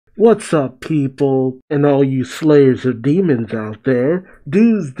What's up, people, and all you slayers of demons out there?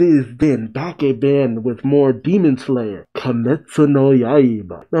 Duuz-Diz-Din back again with more Demon Slayer, Kimetsu no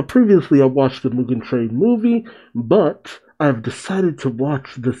Yaiba. Now, previously I watched the Mugen Train movie, but I've decided to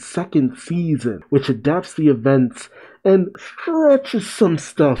watch the second season, which adapts the events and stretches some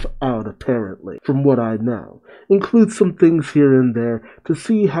stuff out, apparently, from what I know. Includes some things here and there to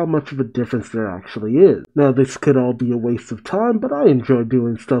see how much of a difference there actually is. Now, this could all be a waste of time, but I enjoy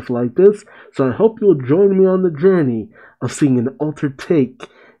doing stuff like this, so I hope you'll join me on the journey of seeing an altered take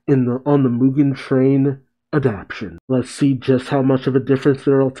on the Mugen Train adaptation. Let's see just how much of a difference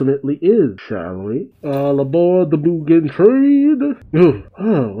there ultimately is, shall we? All aboard the Mugen Train! Ooh,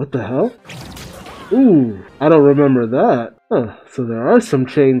 oh, what the hell? Ooh, I don't remember that. Huh, so there are some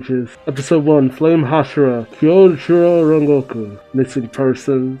changes. Episode 1, Flame Hashira Kyojuro Rengoku. Missing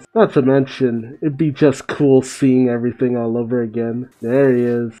persons. Not to mention, it'd be just cool seeing everything all over again. There he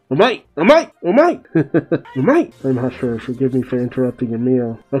is. Oh my! Flame Hashira, forgive me for interrupting your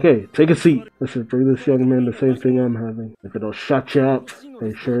meal. Okay, take a seat. I should bring this young man the same thing I'm having. If it'll shut you up. Are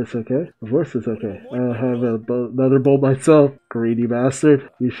you sure it's okay? Of course it's okay. I'll have another bowl myself. Greedy bastard.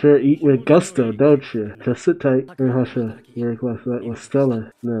 You sure eat with gusto, don't you? Just sit tight. Flame Hashira, you work last night was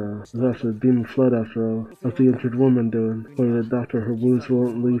stellar. No, it was actually a demon flood after all. What's the injured woman doing? According to the doctor, her wounds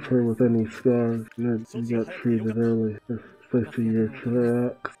won't leave her with any scars. And you got treated early. Place to your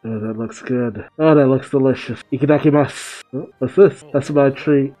tracks. Oh, that looks good. Oh, that looks delicious. Itadakimasu. Oh, what's this? That's my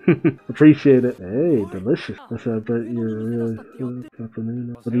treat. Appreciate it. Hey, delicious. I said, I bet you're really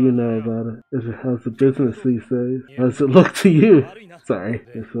happening. What do you know about it? How's the business these days? How does it look to you? Sorry.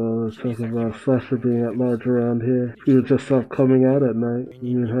 It's all talking about slasher being at large around here. People just stopped coming out at night.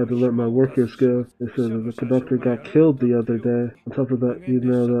 You even had to let my workers go. They said that the conductor got killed the other day. On top of that, you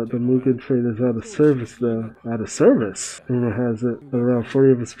know that the Mugen Train is out of service now. Out of service? Rumor has it that around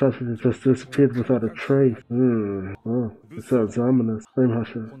 40 of its passengers just disappeared without a trace. Oh, it sounds ominous. Flame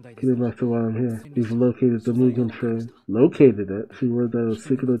Hashira, getting back to why I'm here. You've located the Mugen Train. Located it? She word that it was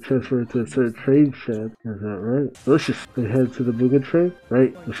secretly transferred to a certain train shed. Is that right? Delicious. They head to the Mugen Train?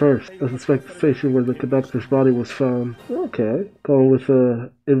 Right, the first. I suspect the station where the conductor's body was found. Okay. Going with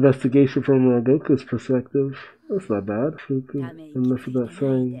an investigation from Rengoku's perspective. That's not bad. Enough of that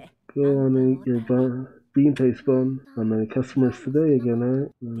saying. Go on and eat your bean paste bun. Not many customers today again,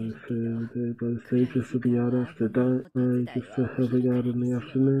 right? I say but it's dangerous to be out after dark. You can still heavy out in the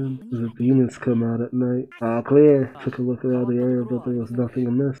afternoon. The demons come out at night. All clear. Took a look around the area, but there was nothing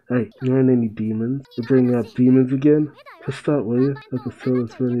amiss. Hey, there aren't any demons. You're bringing up demons again? Just stop, will you? I can sell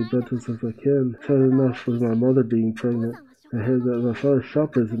as many bentos as I can. It's hard enough with my mother being pregnant. I heard that my father's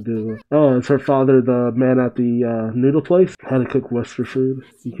shop isn't doing it. Oh, is her father the man at the noodle place? How to cook Western food?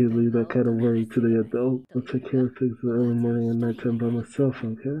 You can leave that kind of worry to the adult. I'll take care of things in the early morning and nighttime by myself,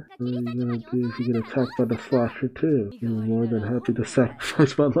 okay? What are you gonna do if you get attacked by the slasher too? I'm more than happy to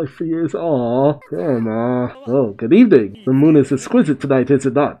sacrifice my life for yours. Aww. Grandma. Oh, good evening. The moon is exquisite tonight, is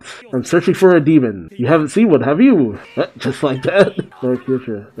it not? I'm searching for a demon. You haven't seen one, have you? Just like that? Sorry,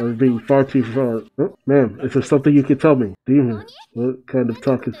 Kyojuro. That would be far too far. Oh, ma'am, is there something you can tell me? Demon. What kind of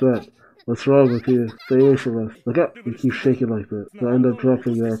talk is that? What's wrong with you? Stay away from us. Look up. You keep shaking like that. I'll end up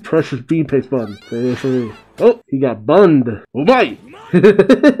dropping our precious bean paste bun. Stay away from me. Oh, he got bunned. Oh my!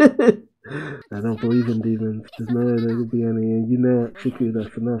 I don't believe in demons. There's no way there could be any, and you know it. Chiku,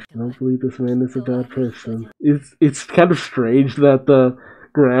 that's enough. I don't believe this man is a bad person. It's kind of strange that the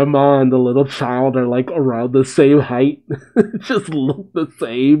grandma and the little child are like around the same height. Just look the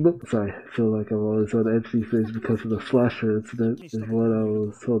same. Sorry, I feel like I'm always on edge these days because of the slasher incident. Is what I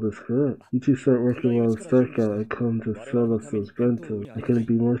was told is correct. You two start working while it's dark out and come to sell us those bentos. I couldn't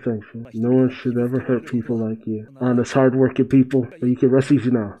be more thankful. No one should ever hurt people like you. Honest, hard-working people. But you can rest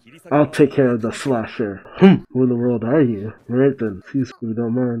easy now. I'll take care of the slasher. Who in the world are you? Alright then, excuse me,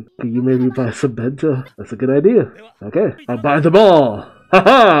 don't mind. Can you maybe buy some bento? That's a good idea. Okay, I'll buy them all. Ha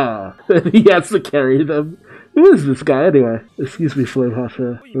ha! He has to carry them. Who is this guy anyway? Excuse me, Flame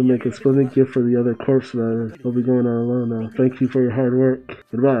Hashira. We'll make a splendid gift for the other corpse matters. I'll be going on alone now. Thank you for your hard work.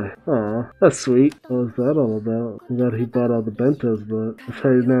 Goodbye. Aw, that's sweet. What was that all about? I'm glad he bought all the bentos, but it's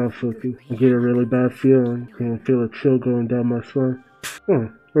hard now, Fuki. I get a really bad feeling. I can feel a chill going down my spine.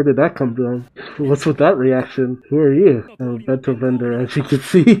 Where did that come from? What's with that reaction? Who are you? I'm a bento vendor, as you can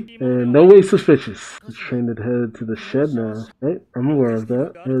see. And no way suspicious. The train had headed to the shed now. Right? I'm aware of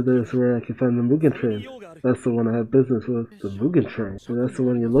that. There's where I can find the Mugen Train. That's the one I have business with. The Mugen Train. So that's the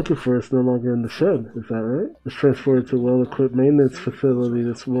one you're looking for. It's no longer in the shed. Is that right? It was transported to a well-equipped maintenance facility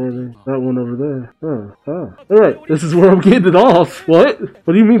this morning. That one over there. Oh. Alright, this is where I'm getting off. What?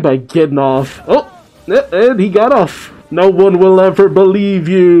 What do you mean by getting off? Oh! And he got off. No one will ever believe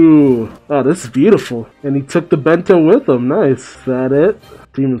you! Oh, this is beautiful. And he took the bento with him. Nice. Is that it?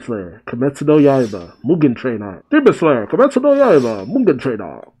 Demon Slayer, Kimetsu no Yaiba, Mugen Trainer. Demon Slayer, Kimetsu no Yaiba, Mugen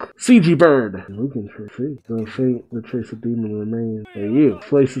Trainer. CG Bird. Mugen Trainer. See, no faint, the trace of demon remains. Hey, you. This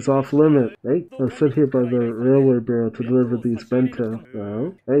place is off limit. Hey, I was sent here by the railway bureau to deliver these bento.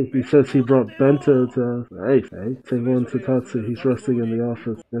 Well, hey, he says he brought bento to us. Hey, take one to Tatsu. He's resting in the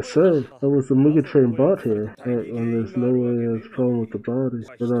office. Yes, sir. That was the Mugen Train bought here. Hey, and there's no way there's a problem with the body.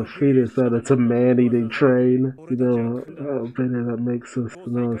 But our feet is that it's a man-eating train. You know how better that makes us.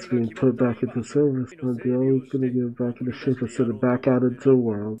 Now it's being put back into service. And they're always gonna get back in the ship and send it back out into the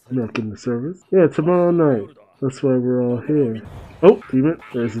world. Back in the service? Yeah, tomorrow night. That's why we're all here. Oh, demon.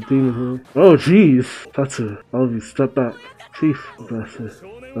 There's a demon here. Oh, jeez. Tatsu, all of you step back. Chief, bless it.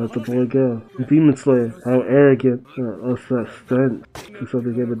 Let the boy go. Demon Slayer, how arrogant. What's that stench? Since I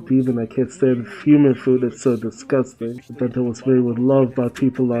became a demon, I can't stand human food. It's so disgusting. The bento was made with love by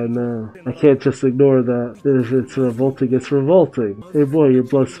people I know. I can't just ignore that. If it's revolting, it's revolting. Hey boy, your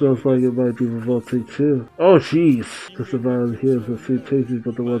blood smells like it might be revolting too. Oh jeez. Just about here is a sweet tasty,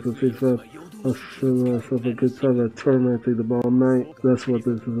 but the ones that taste bad. I'll show myself a good time at tormenting them all night. That's what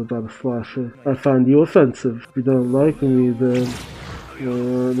this is about, a slasher. I find you offensive. If you don't like me, then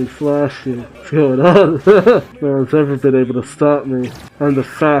let me flash you. What's going on? No one's ever been able to stop me. I'm the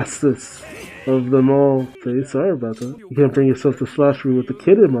fastest of them all. Say sorry about that. You can't bring yourself to slash me with a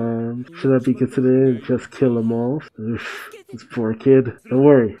kid in my arms. Should I be considering just kill them off? Oof. This poor kid. Don't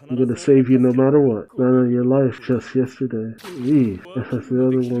worry, I'm gonna save you no matter what. None of your life just yesterday. Eee, that's the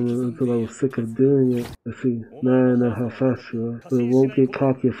other one until I was sick of doing it. I see, now I know how fast you are. But it won't get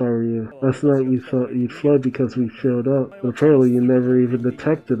cocky if I were you. Last night we thought you'd fled because we showed up. But apparently you never even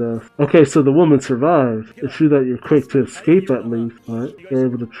detected us. Okay, so the woman survived. It's true that you're quick to escape at least. What? You're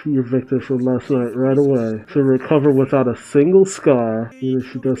able to treat your victim from last night right away. She'll recover without a single scar. Even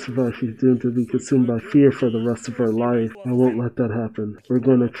if she does survive, she's doomed to be consumed by fear for the rest of her life. I won't let that happen. We're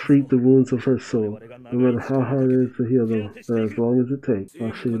going to treat the wounds of her soul, no matter how hard it is to heal them, but as long as it takes.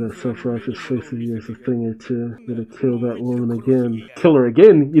 I'll show you that self-righteous face of yours a thing or two. I'm gonna kill that woman again. Kill her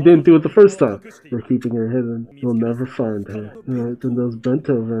again? You didn't do it the first time. We're keeping her hidden. You'll never find her. Alright, then those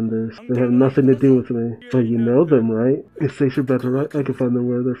bento vendors, they have nothing to do with me. But you know them, right? If they should better right, I can find them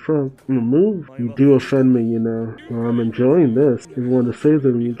where they're from. Move. You do offend me, you know. Well, I'm enjoying this. If you want to save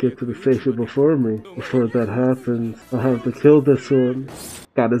them, you get to the station before me. Before that happens, I'll have to kill this one.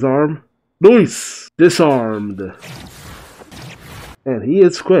 Got his arm. Nice! Disarmed. And he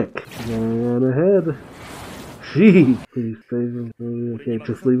is quick. Going on ahead. Gee, please save him. Okay,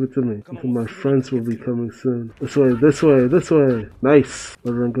 just leave it to me. My friends will be coming soon. This way, this way, this way. Nice.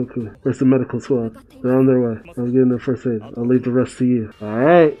 Rengoku. Where's the medical squad? They're on their way. I'm getting their first aid. I'll leave the rest to you.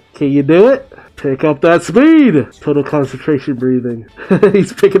 Alright, can you do it? Pick up that speed! Total concentration breathing.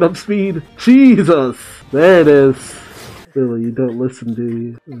 He's picking up speed. Jesus! There it is. Really, you don't listen, do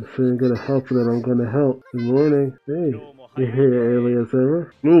you? If you're gonna help, then I'm gonna help. Good morning. Hey. You're here early as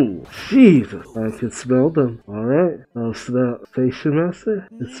ever? Ooh, Jesus! I can smell them. Alright. I'll smell. Station Master?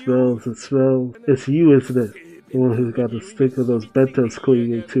 It smells. It's you, isn't it? The one who's got the stick of those bentos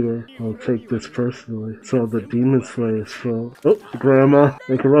clinging to her. I'll take this personally. It's all the Demon Slayer's fault. Oh, Grandma.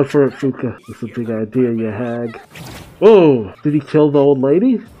 Make a run for it, Fuka. That's a big idea, you hag. Oh, did he kill the old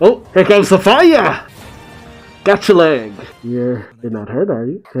lady? Oh, here comes the fire! Got your leg. You're not hurt, are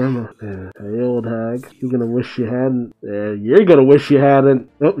you? Grandma. Yeah. Hey, old hag. You're gonna wish you hadn't. Yeah, you're gonna wish you hadn't.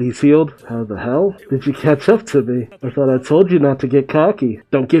 Oh, he's healed. How the hell did you catch up to me? I thought I told you not to get cocky.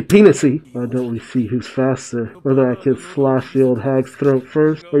 Don't get penisy. Why don't we see who's faster? Whether I can slash the old hag's throat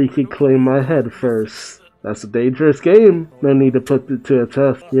first, or you can claim my head first. That's a dangerous game. No need to put it to a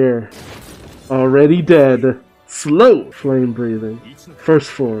test. You're already dead. Slow flame breathing. First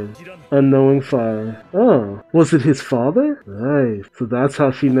form. Unknowing fire. Oh, was it his father? Nice. So that's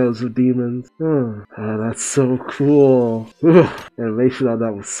how she knows of demons. Oh, that's so cool. Ugh, animation on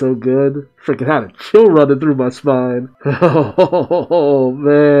that was so good. Freaking had a chill running through my spine. Oh,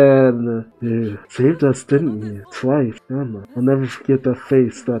 man. You saved us, didn't you? Twice. Grandma. I'll never forget that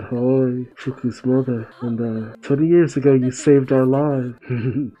face, that holy Fuku's mother. And 20 years ago, you saved our lives.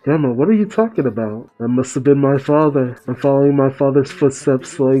 Grandma, what are you talking about? That must have been my father. I'm following my father's footsteps,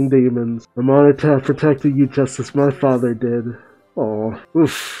 slaying demons. I'm honored to have protected you just as my father did. Aw,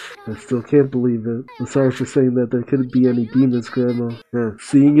 oof. I still can't believe it. I'm sorry for saying that there couldn't be any demons, Grandma. Yeah,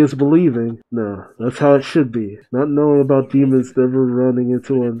 seeing is believing. No, that's how it should be. Not knowing about demons, never running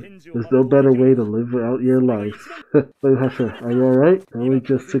into one. There's no better way to live out your life. Wait, Hashira, are you alright? I only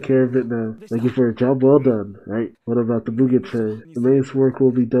just took care of it now. Thank you for a job well done. Right, what about the Mugen train? The maid's work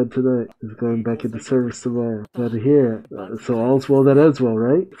will be done tonight. It's going back into service tomorrow. Glad to hear it. So all's well that ends well,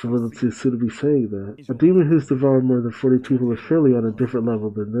 right? It's a little too soon to be saying that. A demon who's devoured more than 40 people is surely on a different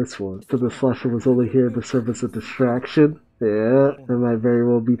level than this one. So the slasher was only here to serve as a distraction? Yeah, that might very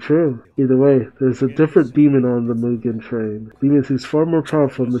well be true. Either way, there's a different demon on the Mugen train. Demons who's far more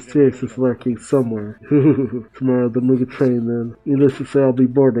powerful and mysterious is lurking somewhere. Tomorrow the Mugen train then. Needless to say, I'll be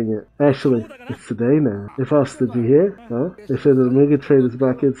boarding it. Actually, it's today now. If else, did you hear? Huh? They said the Mugen train is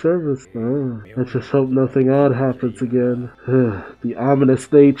back in service. Oh, I just hope nothing odd happens again. The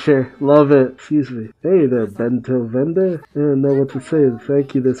ominous nature. Love it. Excuse me. Hey there, bento vendor. I didn't know what to say.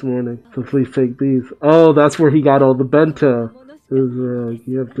 Thank you this morning. So please take these. Oh, that's where he got all the bento.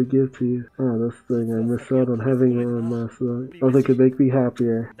 You have to give to you. Oh, this thing, I missed out on having it on last night. Nothing could make me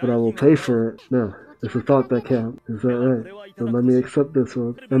happier, but I will pay for it. No, it's a thought that counts. Is that right? Then let me accept this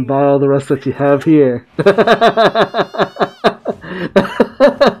one and buy all the rest that you have here.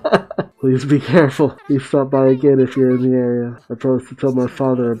 Please be careful. Please stop by again if you're in the area. I promise to tell my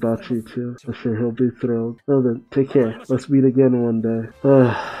father about you too. I'm sure he'll be thrilled. Well then, take care. Let's meet again one day.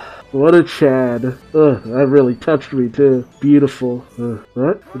 What a Chad. That really touched me too. Beautiful.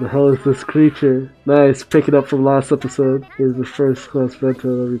 What the hell is this creature? Nice, picking up from last episode. Here's the first class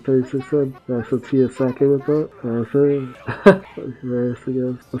bento every 36 cents. Nice, let's see a sake with that.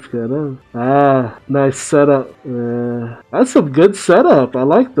 What's going on? Ah, nice setup. That's some good setup. I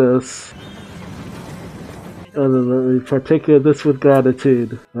like this. And then let me partake of this with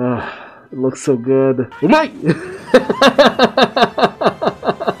gratitude. It looks so good. Umai!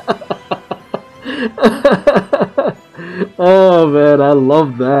 Oh man, I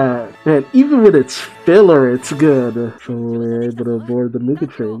love that. Man, even when it's filler, it's good. So we're able to board the Mugen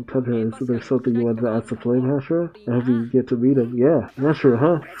train. Is there something you want to ask the Flame Hashira? I hope you get to meet him. Yeah, Hashira,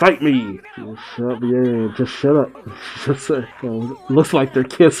 huh? Fight me! Shut up, yeah, just shut up. Just looks like they're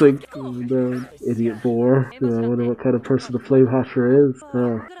kissing. Idiot boar. Yeah, I wonder what kind of person the Flame Hashira is.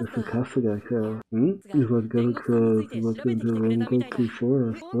 Oh, it's a Kasuga. He's like going to look into Rengoku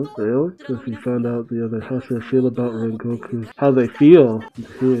for us. Huh? Really? Since he found out the other Hashira feel about Rengoku. How they feel?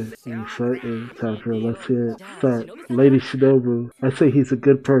 Here, exciting. Tanjiro, let's hear it. Start. Lady Shinobu. I say he's a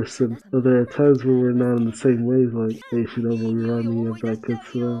good person, though there are times when we're not in the same wavelength. Lady Shinobu, you remind me of that good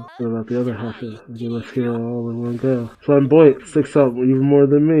smell. What about the other Hashira? Okay, let's hear it all in one go. Flamboyant, sticks out even more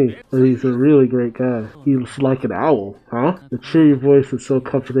than me. But he's a really great guy. He's like an owl, huh? The cheery voice is so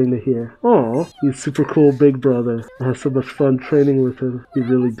comforting to hear. Aw, he's super cool big brother. I had so much fun training with him. He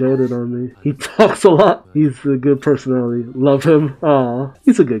really doted on me. He talks a lot. He's a good personality. Love him. Aw,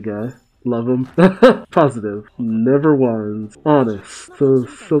 he's a good guy. Love him. Positive. Never whines. Honest. So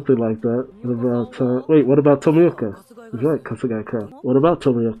something like that. What about, wait, what about Tomioka? That's right, Kasuga-kun. What about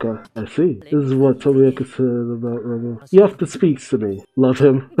Tomioka? I see. This is what Tomioka said about Remo. He often speaks to me. Love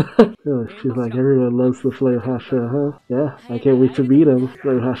him. Yeah, she's like, everyone loves the Flame Hashira, huh? Yeah, I can't wait to meet him.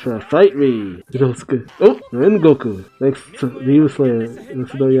 Flame Hashira, fight me! You know, it's good. Oh, Rengoku. Thanks to Demon Slayer.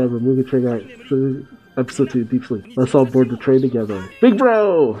 Let's know you have a Mugen train guy. Episode 2, Deep Sleep. Let's all board the train together. Big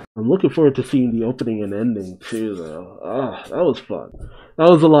bro! I'm looking forward to seeing the opening and ending too, though. That was fun. That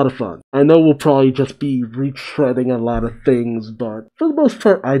was a lot of fun. I know we'll probably just be retreading a lot of things, but for the most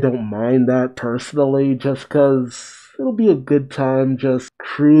part, I don't mind that personally, just because it'll be a good time just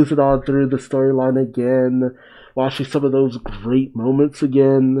cruising on through the storyline again, watching some of those great moments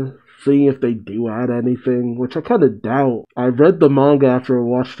again, seeing if they do add anything, which I kind of doubt. I read the manga after I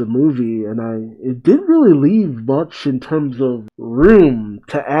watched the movie, and it didn't really leave much in terms of room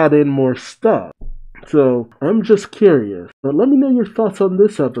to add in more stuff. So, I'm just curious. But let me know your thoughts on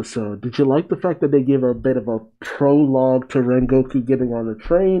this episode. Did you like the fact that they gave a bit of a prologue to Rengoku getting on the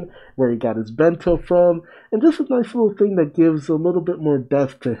train, where he got his bento from, and just a nice little thing that gives a little bit more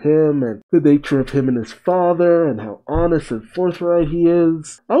depth to him, and the nature of him and his father, and how honest and forthright he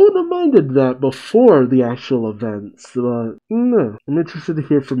is? I wouldn't have minded that before the actual events, but no, I'm interested to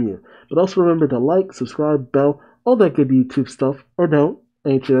hear from you. But also remember to like, subscribe, bell, all that good YouTube stuff, or don't.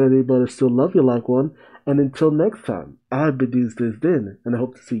 Ain't you anybody still love you like one? And until next time, I've been Duuz-Diz-Din, and I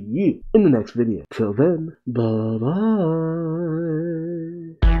hope to see you in the next video. Till then, bye-bye.